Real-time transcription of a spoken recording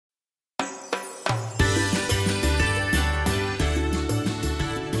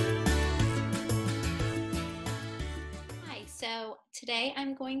Today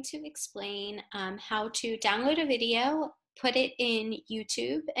I'm going to explain how to download a video, put it in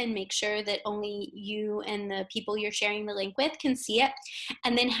YouTube, and make sure that only you and the people you're sharing the link with can see it,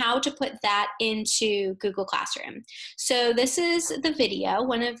 and then how to put that into Google Classroom. So this is the video,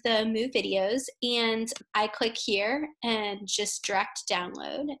 one of the Move videos, and I click here and just direct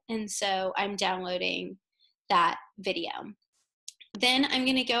download, and so I'm downloading that video. Then I'm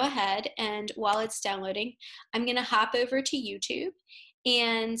going to go ahead and while it's downloading, I'm going to hop over to YouTube,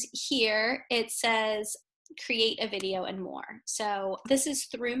 and here it says create a video and more. So this is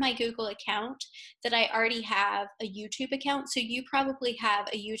through my Google account that I already have a YouTube account. So you probably have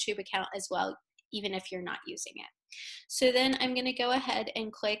a YouTube account as well, even if you're not using it. So then I'm going to go ahead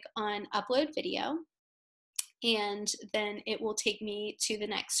and click on upload video, and then it will take me to the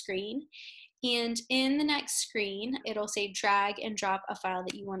next screen. And in the next screen, it'll say drag and drop a file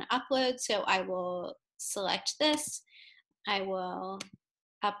that you want to upload. So I will select this, I will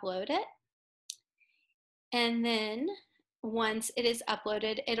upload it, and then once it is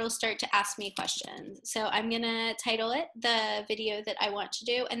uploaded, it'll start to ask me questions. So I'm going to title it the video that I want to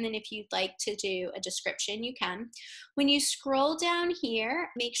do, and then if you'd like to do a description, you can. When you scroll down here,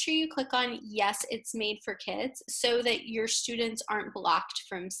 make sure you click on yes, it's made for kids, so that your students aren't blocked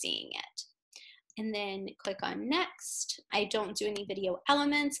from seeing it. And then click on next. I don't do any video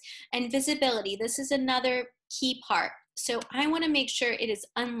elements. And visibility, this is another key part. So I want to make sure it is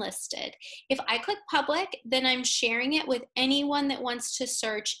unlisted. If I click public, then I'm sharing it with anyone that wants to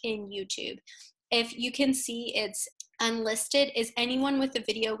search in YouTube. If you can see it's unlisted, is anyone with a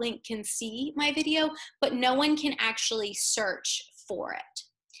video link can see my video, but no one can actually search for it.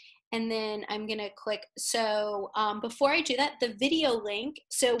 And then I'm gonna click, so before I do that, the video link,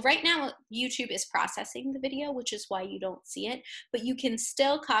 so right now YouTube is processing the video, which is why you don't see it, but you can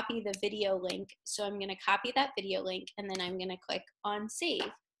still copy the video link. So I'm gonna copy that video link, and then I'm gonna click on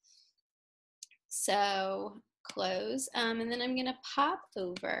save. So close, and then I'm gonna pop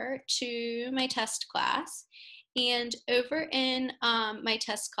over to my test class. And over in my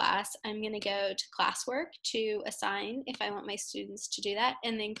test class, I'm going to go to classwork to assign if I want my students to do that,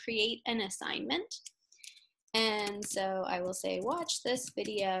 and then create an assignment. And so I will say, watch this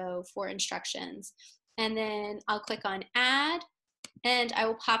video for instructions. And then I'll click on add, and I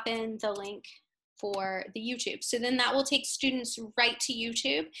will pop in the link for the YouTube. So then that will take students right to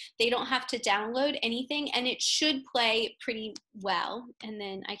YouTube. They don't have to download anything, and it should play pretty well. And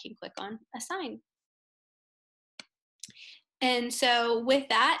then I can click on assign. And so with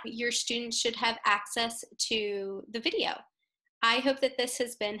that, your students should have access to the video. I hope that this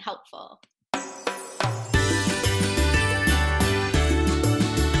has been helpful.